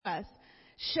us,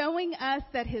 showing us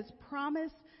that his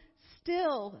promise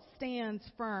still stands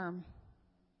firm.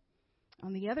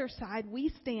 On the other side,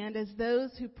 we stand as those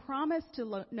who promise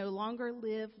to no longer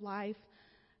live life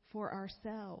for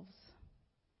ourselves,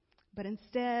 but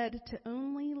instead to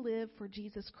only live for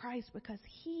Jesus Christ because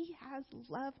he has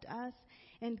loved us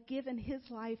and given his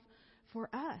life for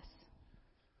us.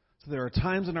 So there are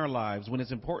times in our lives when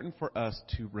it's important for us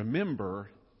to remember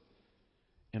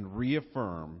and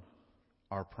reaffirm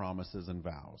our promises and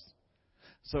vows.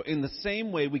 So in the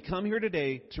same way, we come here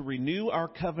today to renew our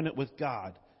covenant with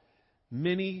God.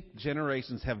 Many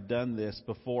generations have done this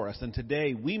before us, and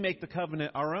today we make the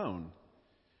covenant our own,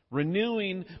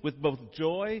 renewing with both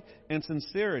joy and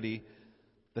sincerity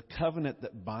the covenant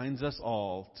that binds us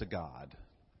all to God.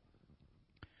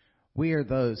 We are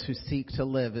those who seek to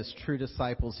live as true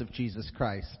disciples of Jesus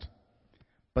Christ,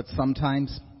 but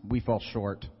sometimes we fall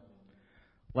short.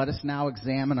 Let us now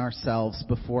examine ourselves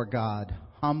before God,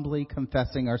 humbly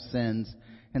confessing our sins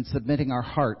and submitting our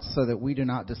hearts so that we do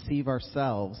not deceive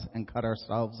ourselves and cut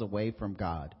ourselves away from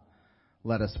God.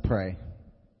 Let us pray.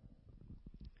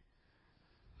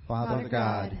 Father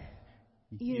God,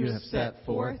 you have set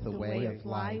forth the way of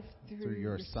life through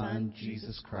your Son,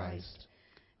 Jesus Christ,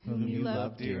 whom you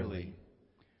love dearly.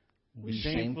 We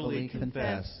shamefully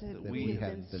confess that we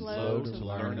have been slow to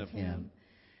learn of him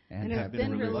and have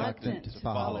been reluctant to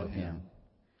follow him.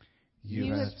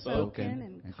 You have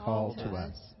spoken and called to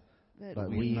us, but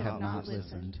we have not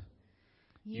listened.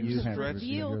 You have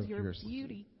revealed your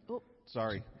beauty.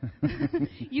 Sorry.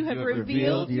 You have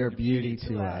revealed your beauty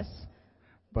to us,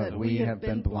 but we have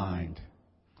been blind.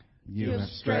 You have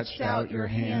stretched out your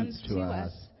hands to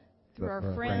us through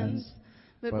our friends,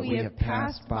 but we have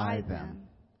passed by them.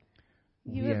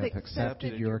 You have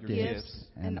accepted your gifts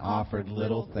and offered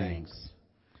little thanks.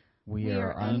 We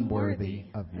are unworthy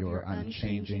of your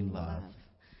unchanging love.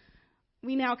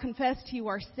 We now confess to you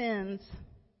our sins.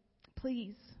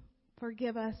 Please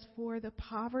forgive us for the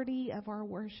poverty of our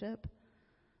worship,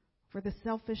 for the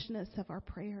selfishness of our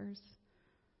prayers,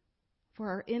 for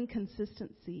our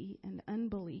inconsistency and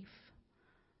unbelief,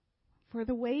 for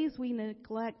the ways we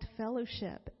neglect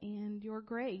fellowship and your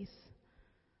grace,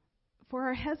 for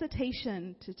our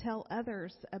hesitation to tell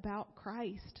others about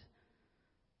Christ,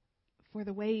 for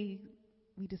the way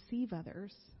we deceive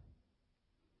others.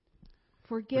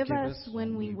 Forgive us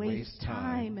when we waste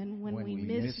time and when we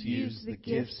misuse the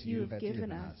gifts you have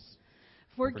given us.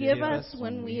 Forgive us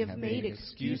when we have made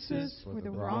excuses for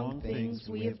the wrong things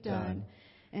we have done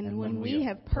and when we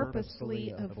have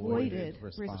purposefully avoided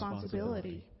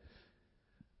responsibility.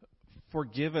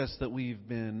 Forgive us that we've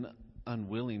been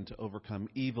unwilling to overcome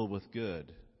evil with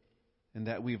good and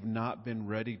that we've not been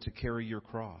ready to carry your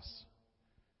cross.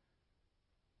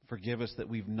 Forgive us that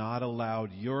we've not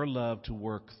allowed your love to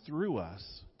work through us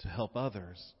to help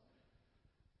others,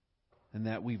 and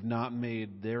that we've not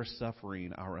made their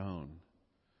suffering our own.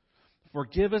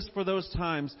 Forgive us for those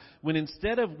times when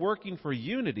instead of working for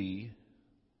unity,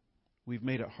 we've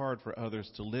made it hard for others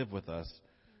to live with us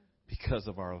because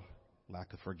of our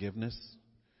lack of forgiveness,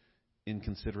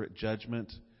 inconsiderate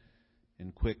judgment,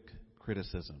 and quick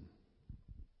criticism.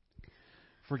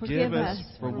 Forgive us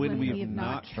for when we have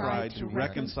not tried to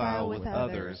reconcile with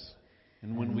others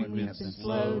and when we've been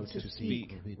slow to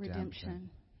speak redemption.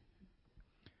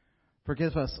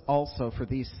 Forgive us also for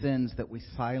these sins that we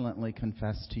silently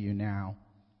confess to you now.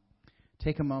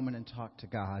 Take a moment and talk to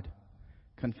God.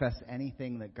 Confess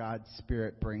anything that God's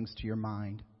Spirit brings to your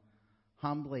mind.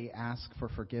 Humbly ask for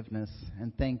forgiveness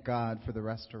and thank God for the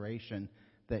restoration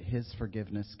that his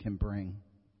forgiveness can bring.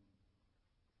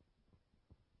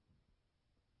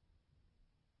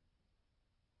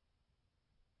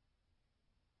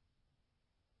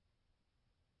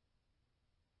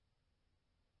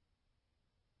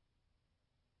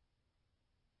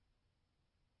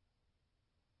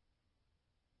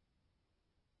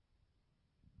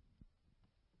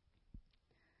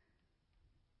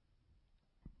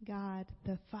 God,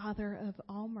 the Father of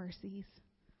all mercies,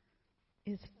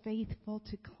 is faithful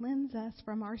to cleanse us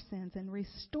from our sins and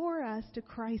restore us to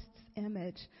Christ's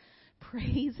image.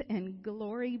 Praise and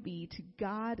glory be to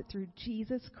God through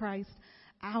Jesus Christ,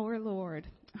 our Lord.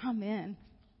 Amen.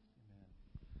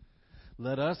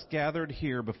 Let us gathered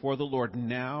here before the Lord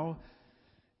now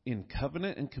in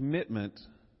covenant and commitment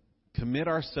commit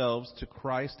ourselves to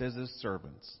Christ as his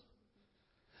servants.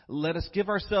 Let us give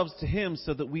ourselves to him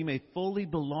so that we may fully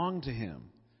belong to him.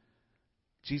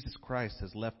 Jesus Christ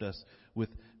has left us with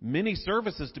many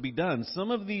services to be done.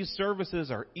 Some of these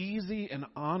services are easy and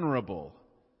honorable,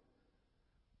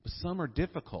 but some are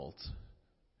difficult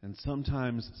and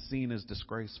sometimes seen as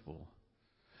disgraceful.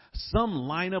 Some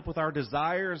line up with our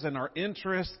desires and our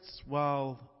interests,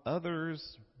 while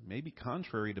others may be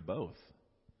contrary to both.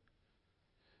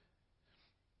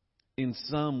 In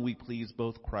some, we please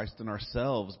both Christ and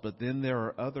ourselves, but then there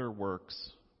are other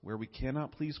works where we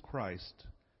cannot please Christ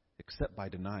except by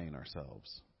denying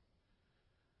ourselves.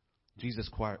 Jesus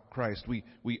Christ,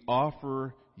 we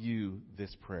offer you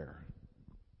this prayer.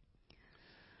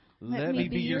 Let me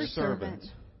be your servant.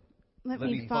 Let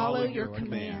me follow your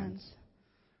commands.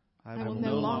 I will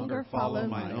no longer follow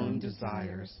my own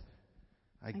desires.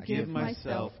 I give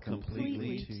myself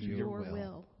completely to your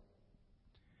will.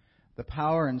 The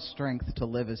power and strength to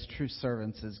live as true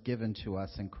servants is given to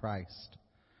us in Christ.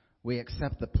 We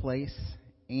accept the place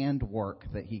and work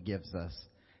that he gives us,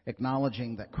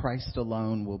 acknowledging that Christ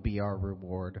alone will be our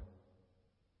reward.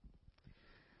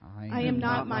 I am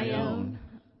not my own.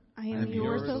 I am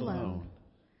yours alone.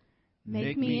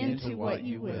 Make me into what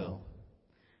you will.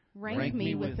 Rank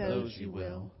me with those you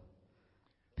will.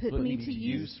 Put me to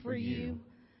use for you.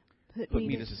 Put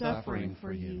me to suffering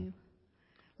for you.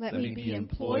 Let me be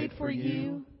employed for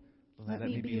you. Let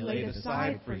me be laid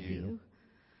aside for you.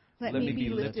 Let me be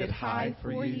lifted high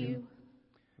for you.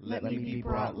 Let me be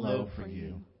brought low for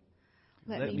you.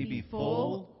 Let me be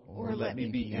full or let me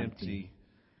be empty.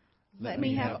 Let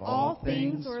me have all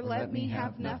things or let me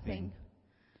have nothing.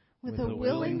 With a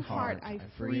willing heart I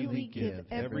freely give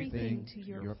everything to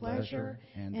your pleasure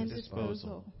and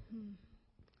disposal.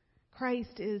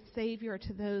 Christ is Savior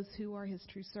to those who are his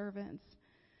true servants.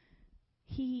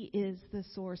 He is the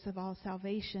source of all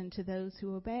salvation to those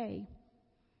who obey.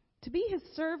 To be his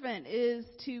servant is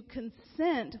to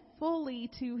consent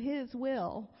fully to his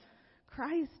will.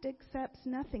 Christ accepts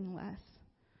nothing less.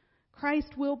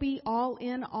 Christ will be all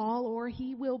in all, or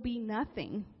he will be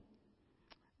nothing.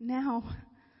 Now, I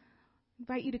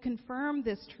invite you to confirm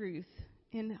this truth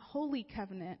in holy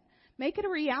covenant. Make it a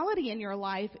reality in your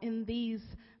life in these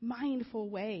mindful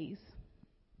ways.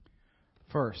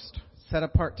 First, set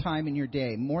apart time in your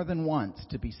day more than once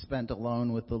to be spent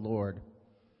alone with the Lord.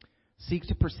 Seek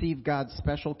to perceive God's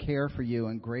special care for you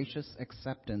and gracious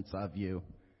acceptance of you.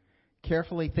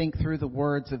 Carefully think through the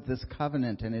words of this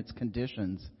covenant and its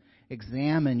conditions.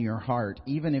 Examine your heart,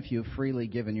 even if you have freely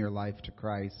given your life to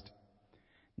Christ.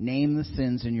 Name the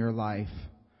sins in your life.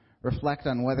 Reflect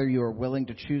on whether you are willing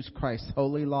to choose Christ's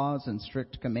holy laws and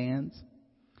strict commands.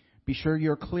 Be sure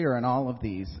you're clear on all of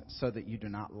these so that you do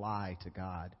not lie to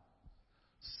God.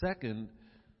 Second,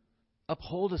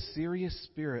 uphold a serious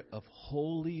spirit of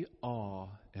holy awe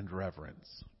and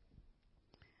reverence.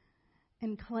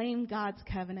 And claim God's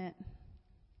covenant.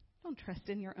 Don't trust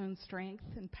in your own strength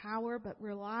and power, but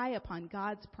rely upon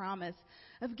God's promise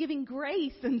of giving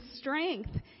grace and strength.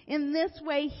 In this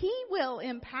way, he will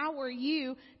empower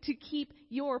you to keep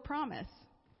your promise.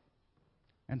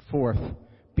 And fourth,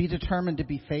 be determined to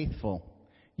be faithful.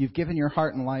 You've given your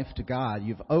heart and life to God.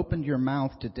 You've opened your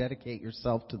mouth to dedicate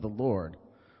yourself to the Lord.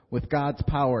 With God's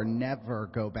power, never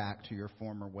go back to your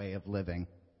former way of living.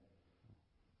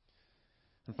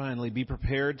 And finally, be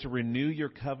prepared to renew your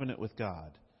covenant with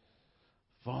God.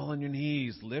 Fall on your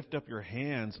knees, lift up your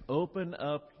hands, open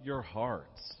up your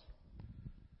hearts,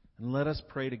 and let us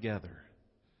pray together.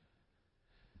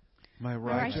 My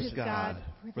righteous God,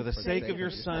 for the sake of your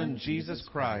Son, Jesus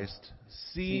Christ,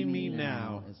 see me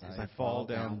now as I fall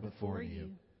down before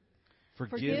you.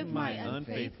 Forgive my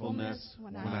unfaithfulness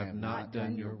when I have not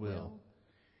done your will.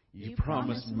 You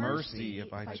promise mercy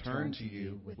if I turn to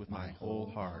you with my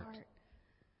whole heart.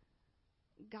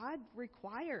 God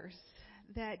requires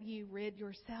that you rid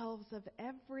yourselves of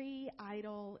every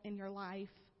idol in your life.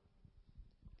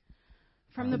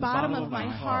 From the bottom of my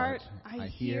heart, I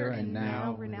here and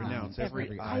now renounce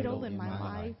every idol in my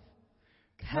life,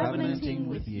 covenanting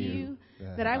with you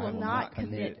that I will not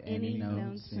commit any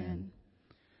known sin.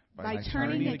 By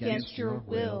turning against your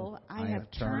will, I have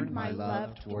turned my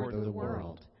love toward the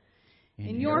world.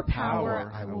 In your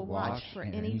power, I will watch for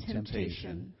any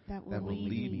temptation that will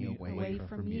lead me away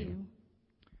from you.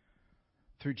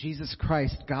 Through Jesus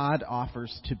Christ, God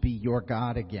offers to be your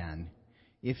God again,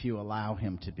 if you allow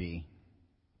him to be.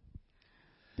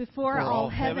 Before all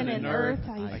heaven and earth,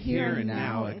 I here and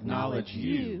now acknowledge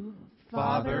you,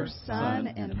 Father, Son,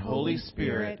 and Holy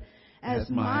Spirit, as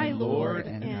my Lord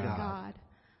and God.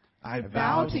 I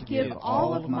vow to give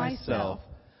all of myself,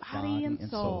 body and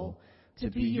soul,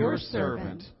 to be your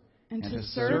servant, and to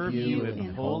serve you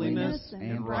in holiness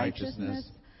and righteousness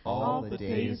all the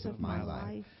days of my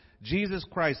life. Jesus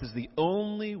Christ is the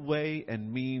only way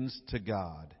and means to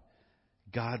God.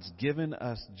 God's given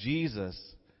us Jesus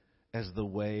as the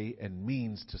way and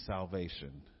means to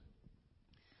salvation.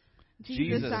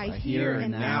 Jesus, I hear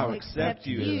and now accept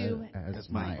you as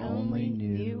my only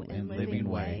new and living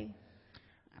way.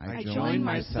 I join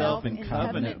myself in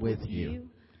covenant with you.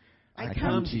 I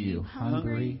come to you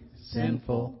hungry,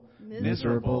 sinful,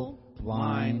 miserable,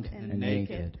 blind, and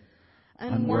naked,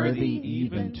 unworthy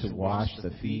even to wash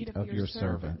the feet of your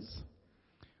servants.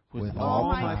 With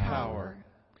all my power,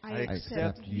 I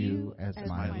accept you as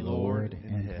my Lord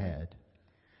and head.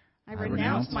 I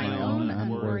renounce my own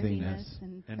unworthiness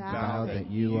and vow that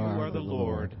you are the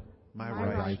Lord, my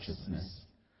righteousness.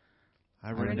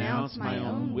 I renounce my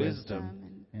own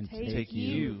wisdom and take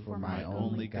you for my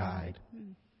only guide.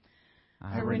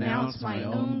 I renounce my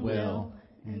own will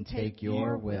and take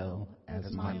your will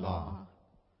as my law.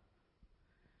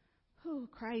 Oh,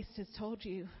 Christ has told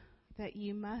you that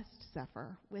you must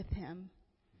suffer with him.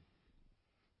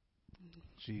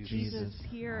 Jesus,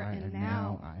 here and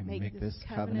now, I make this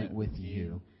covenant with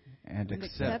you and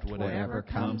accept whatever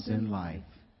comes in life.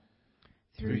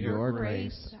 Through your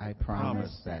grace, I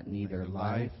promise that neither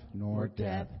life nor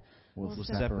death will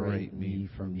separate me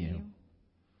from you.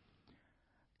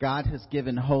 God has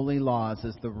given holy laws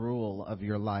as the rule of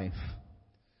your life.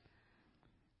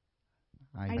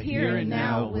 I here and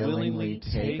now willingly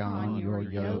take on your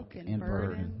yoke and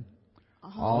burden.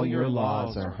 All your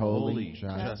laws are holy,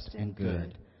 just, and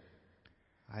good.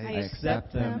 I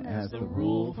accept them as the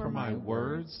rule for my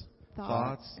words,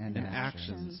 thoughts, and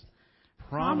actions,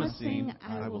 promising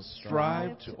I will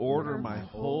strive to order my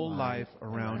whole life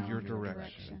around your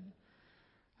direction.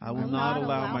 I will not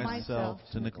allow myself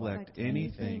to neglect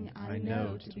anything I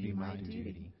know to be my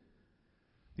duty.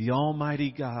 The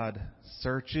Almighty God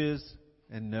searches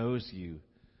and knows you,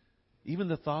 even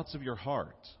the thoughts of your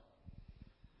heart.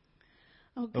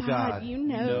 Oh God, you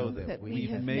know that we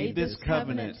have made this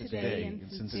covenant today in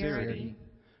sincerity,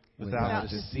 without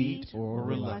deceit or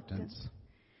reluctance.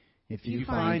 If you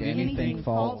find anything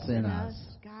false in us,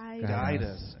 guide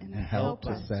us and help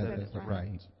to set it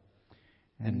right.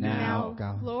 And now,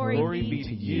 glory be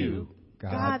to you,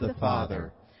 God the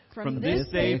Father. From this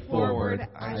day forward,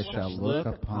 I shall look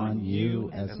upon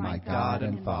you as my God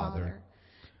and Father.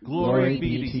 Glory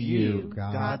be to you,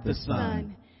 God the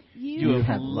Son. You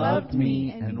have loved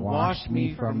me and washed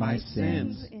me from my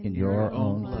sins in your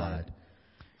own blood.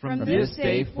 From this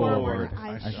day forward,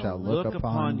 I shall look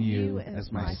upon you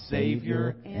as my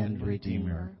Savior and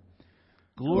Redeemer.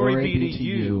 Glory be to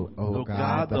you, O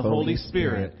God the Holy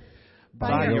Spirit.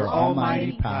 By your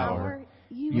almighty power,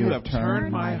 you have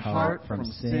turned my heart from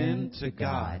sin to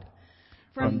God.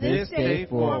 From this day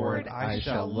forward, I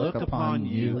shall look upon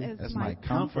you as my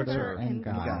Comforter and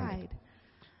Guide.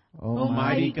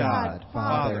 Almighty God,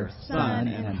 Father, Son,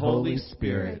 and Holy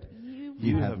Spirit,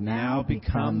 you have now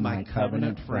become my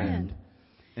covenant friend,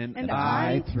 and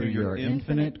I, through your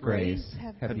infinite grace,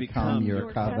 have become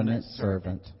your covenant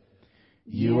servant.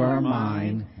 You are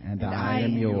mine, and I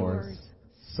am yours.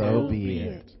 So be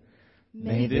it.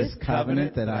 May this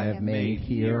covenant that I have made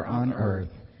here on earth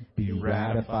be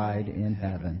ratified in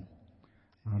heaven.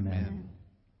 Amen.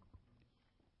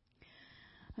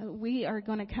 We are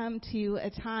going to come to a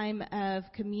time of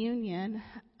communion.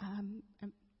 Am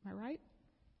I right?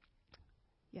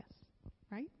 Yes.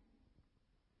 Right?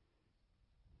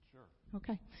 Sure.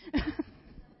 Okay.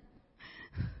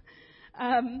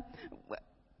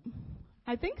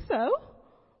 I think so.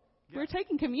 Yeah. We're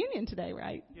taking communion today,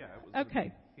 right? Yeah. It was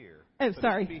okay. Here. Oh, but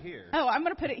sorry. It should be here. Oh, I'm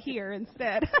going to put it here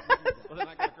instead. Well, then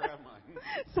I got to grab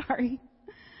mine. Sorry.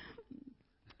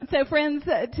 So, friends,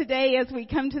 today as we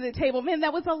come to the table, man,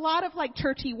 that was a lot of like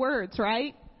churchy words,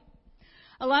 right?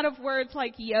 A lot of words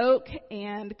like yoke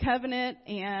and covenant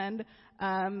and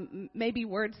maybe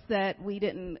words that we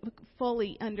didn't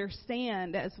fully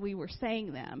understand as we were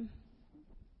saying them.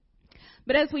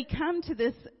 But as we come to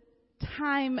this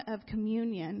time of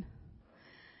communion,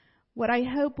 what I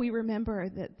hope we remember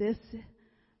that this,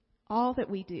 all that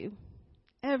we do,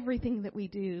 everything that we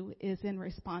do is in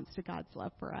response to God's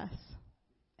love for us.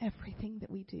 Everything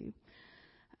that we do.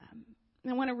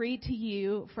 I want to read to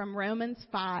you from Romans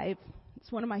 5.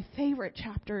 It's one of my favorite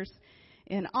chapters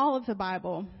in all of the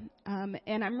Bible.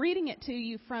 And I'm reading it to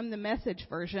you from the Message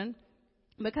version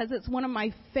because it's one of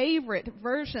my favorite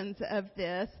versions of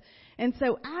this. And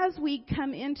so as we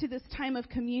come into this time of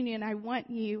communion, I want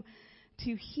you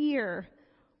to hear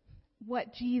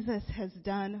what Jesus has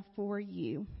done for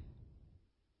you.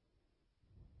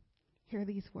 Hear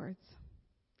these words.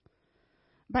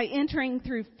 By entering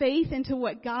through faith into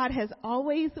what God has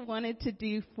always wanted to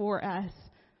do for us,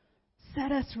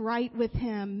 set us right with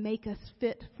Him, make us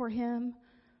fit for Him.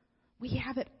 We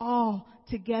have it all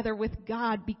together with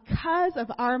God because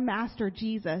of our Master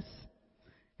Jesus.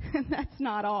 And that's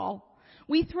not all.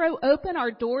 We throw open our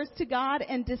doors to God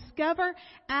and discover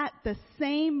at the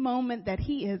same moment that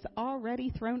He has already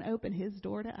thrown open His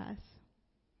door to us.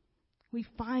 We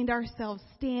find ourselves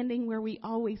standing where we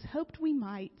always hoped we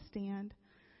might stand,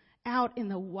 out in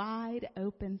the wide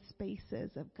open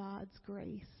spaces of God's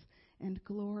grace and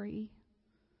glory,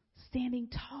 standing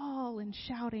tall and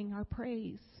shouting our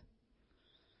praise.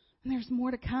 And there's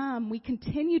more to come. We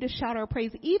continue to shout our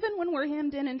praise even when we're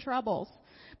hemmed in troubles,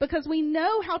 because we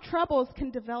know how troubles can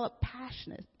develop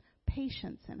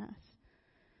patience in us.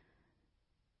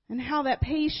 And how that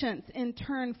patience in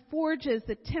turn forges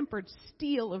the tempered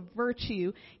steel of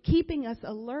virtue, keeping us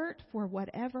alert for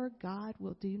whatever God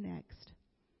will do next.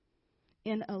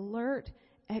 In alert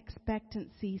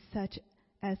expectancy such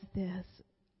as this,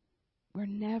 we're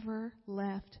never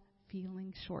left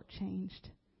feeling shortchanged.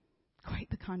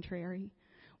 Quite the contrary.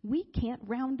 We can't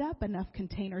round up enough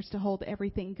containers to hold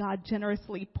everything God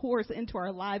generously pours into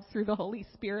our lives through the Holy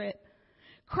Spirit.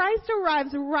 Christ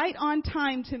arrives right on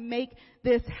time to make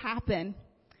this happen.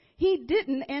 He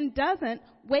didn't and doesn't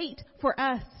wait for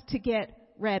us to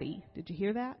get ready. Did you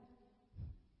hear that?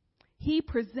 He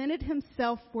presented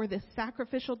Himself for this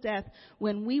sacrificial death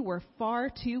when we were far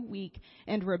too weak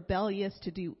and rebellious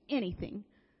to do anything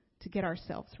to get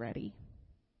ourselves ready.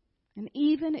 And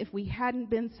even if we hadn't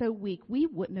been so weak, we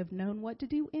wouldn't have known what to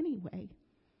do anyway.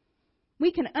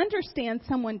 We can understand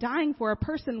someone dying for a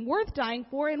person worth dying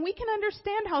for, and we can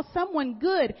understand how someone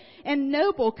good and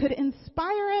noble could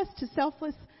inspire us to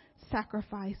selfless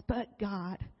sacrifice. But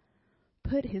God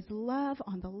put His love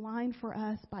on the line for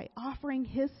us by offering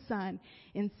His Son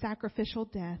in sacrificial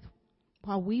death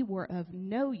while we were of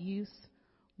no use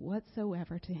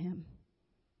whatsoever to Him.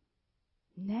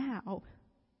 Now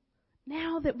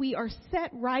that we are set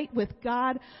right with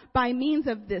God by means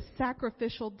of this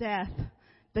sacrificial death,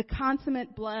 the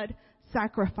consummate blood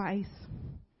sacrifice,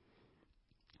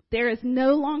 there is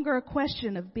no longer a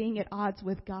question of being at odds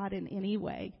with God in any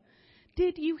way.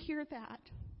 Did you hear that?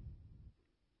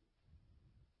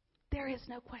 There is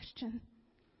no question.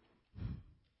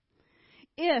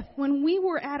 If, when we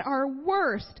were at our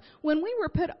worst, when we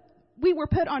were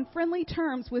put on friendly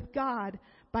terms with God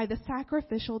by the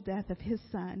sacrificial death of His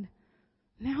Son,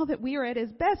 now that we are at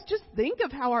His best, just think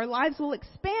of how our lives will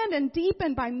expand and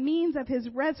deepen by means of His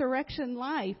resurrection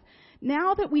life.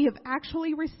 Now that we have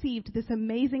actually received this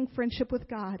amazing friendship with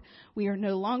God, we are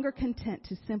no longer content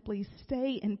to simply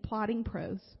stay in plodding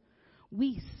prose.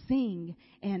 We sing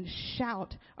and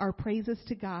shout our praises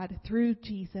to God through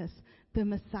Jesus, the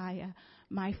Messiah.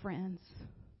 My friends,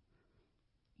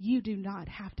 you do not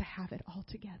have to have it all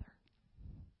together.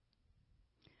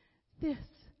 This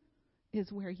is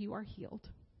where you are healed.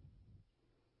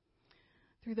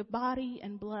 Through the body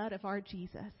and blood of our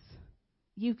Jesus,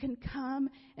 you can come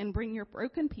and bring your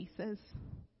broken pieces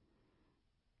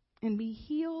and be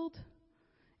healed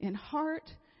in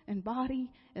heart and body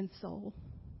and soul.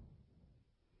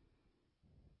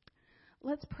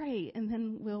 Let's pray and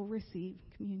then we'll receive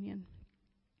communion.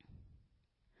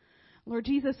 Lord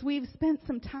Jesus, we've spent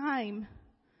some time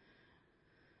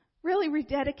really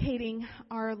rededicating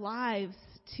our lives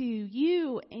to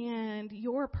you and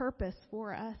your purpose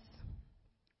for us.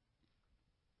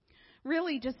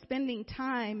 Really just spending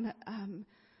time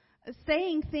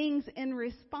saying things in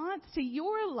response to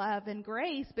your love and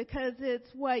grace, because it's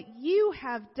what you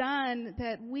have done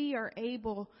that we are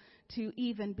able to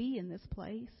even be in this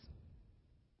place.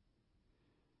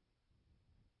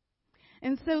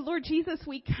 And so, Lord Jesus,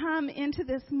 we come into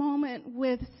this moment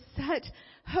with such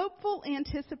hopeful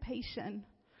anticipation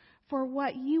for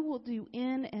what you will do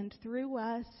in and through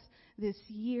us this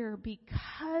year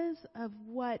because of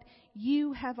what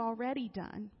you have already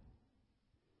done.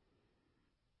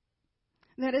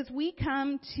 That as we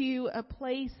come to a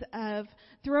place of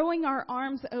throwing our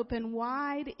arms open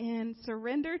wide in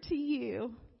surrender to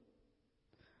you,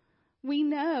 we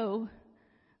know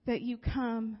that you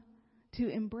come to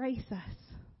embrace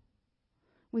us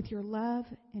with your love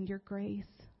and your grace.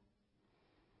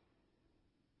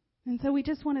 And so we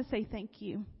just want to say thank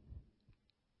you.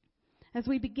 As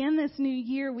we begin this new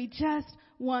year, we just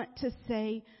want to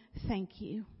say thank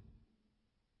you.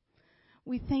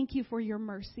 We thank you for your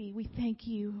mercy. We thank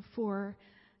you for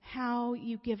how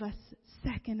you give us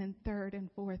second and third and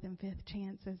fourth and fifth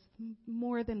chances,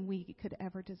 more than we could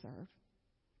ever deserve.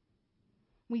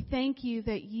 We thank you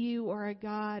that you are a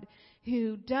God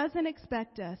who doesn't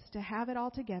expect us to have it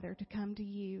all together to come to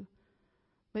you,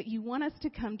 but you want us to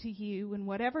come to you in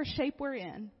whatever shape we're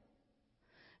in,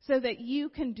 so that you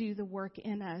can do the work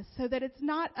in us, so that it's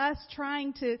not us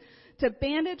trying to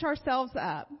bandage ourselves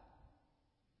up,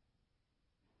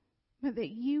 but that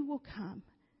you will come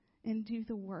and do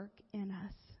the work in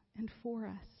us and for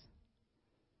us.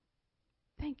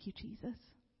 Thank you, Jesus.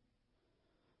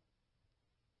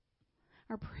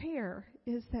 Our prayer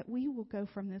is that we will go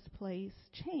from this place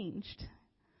changed,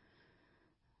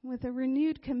 with a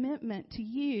renewed commitment to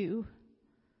you,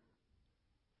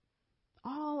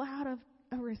 all out of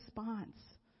a response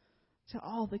to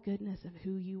all the goodness of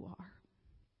who you are.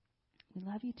 We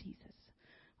love you, Jesus.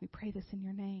 We pray this in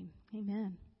your name.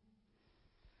 Amen.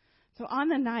 So on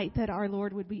the night that our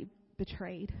Lord would be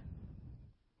betrayed,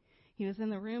 he was in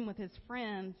the room with his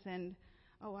friends, and,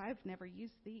 I've never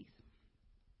used these.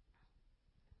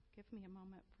 Give me a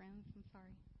moment, friends. I'm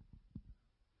sorry.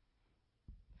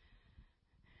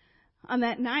 On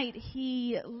that night,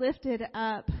 he lifted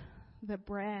up the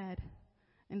bread,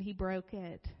 and he broke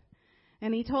it.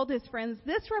 And he told his friends,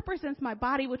 "This represents my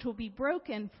body, which will be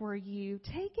broken for you.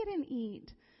 Take it and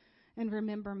eat, and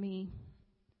remember me."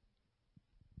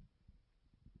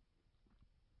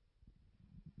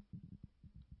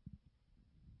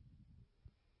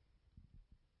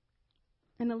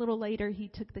 And a little later, he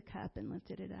took the cup and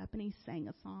lifted it up, and he sang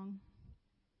a song.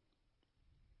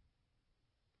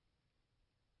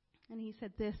 And he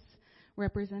said, "This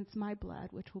represents my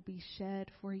blood, which will be shed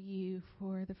for you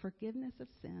for the forgiveness of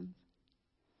sins.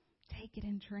 Take it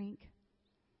and drink,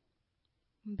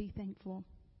 and be thankful."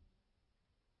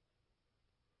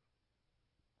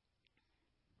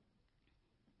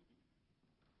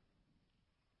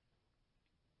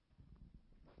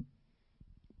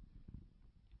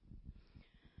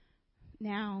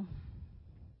 Now,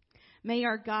 may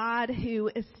our God,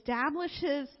 who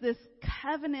establishes this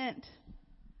covenant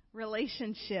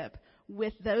relationship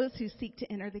with those who seek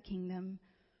to enter the kingdom,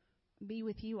 be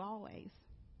with you always.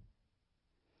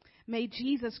 May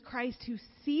Jesus Christ, who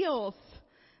seals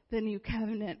the new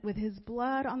covenant with his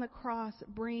blood on the cross,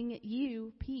 bring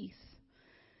you peace.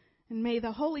 And may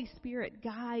the Holy Spirit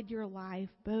guide your life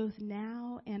both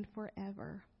now and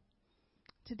forever.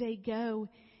 Today, go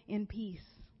in peace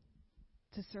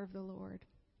to serve the Lord.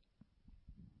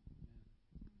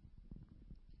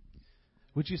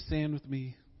 Would you stand with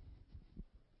me?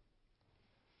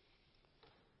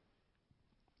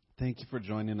 Thank you for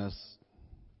joining us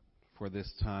for this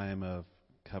time of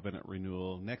covenant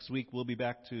renewal. Next week we'll be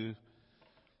back to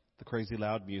the crazy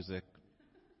loud music,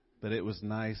 but it was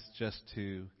nice just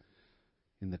to,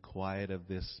 in the quiet of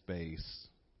this space,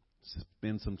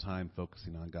 spend some time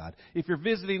focusing on God. If you're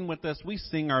visiting with us, we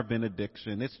sing our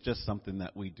benediction. It's just something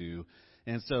that we do.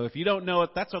 And so if you don't know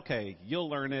it, that's okay. You'll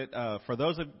learn it. For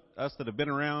those of us that have been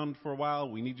around for a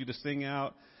while, we need you to sing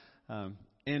out.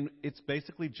 And it's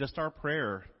basically just our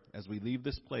prayer as we leave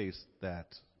this place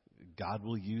that God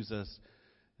will use us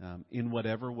in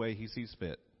whatever way he sees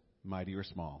fit, mighty or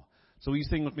small. So will you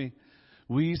sing with me?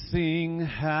 We sing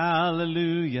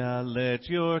hallelujah, let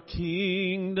your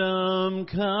kingdom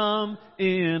come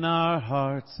in our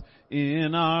hearts,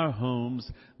 in our homes.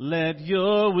 Let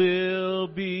your will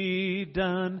be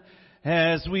done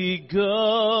as we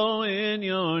go in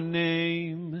your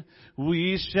name.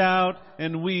 We shout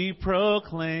and we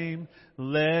proclaim,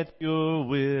 let your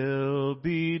will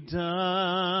be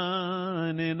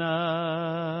done in us.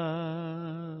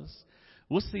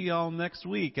 We'll see y'all next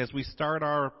week as we start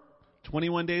our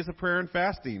 21 days of prayer and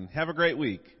fasting. Have a great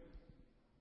week.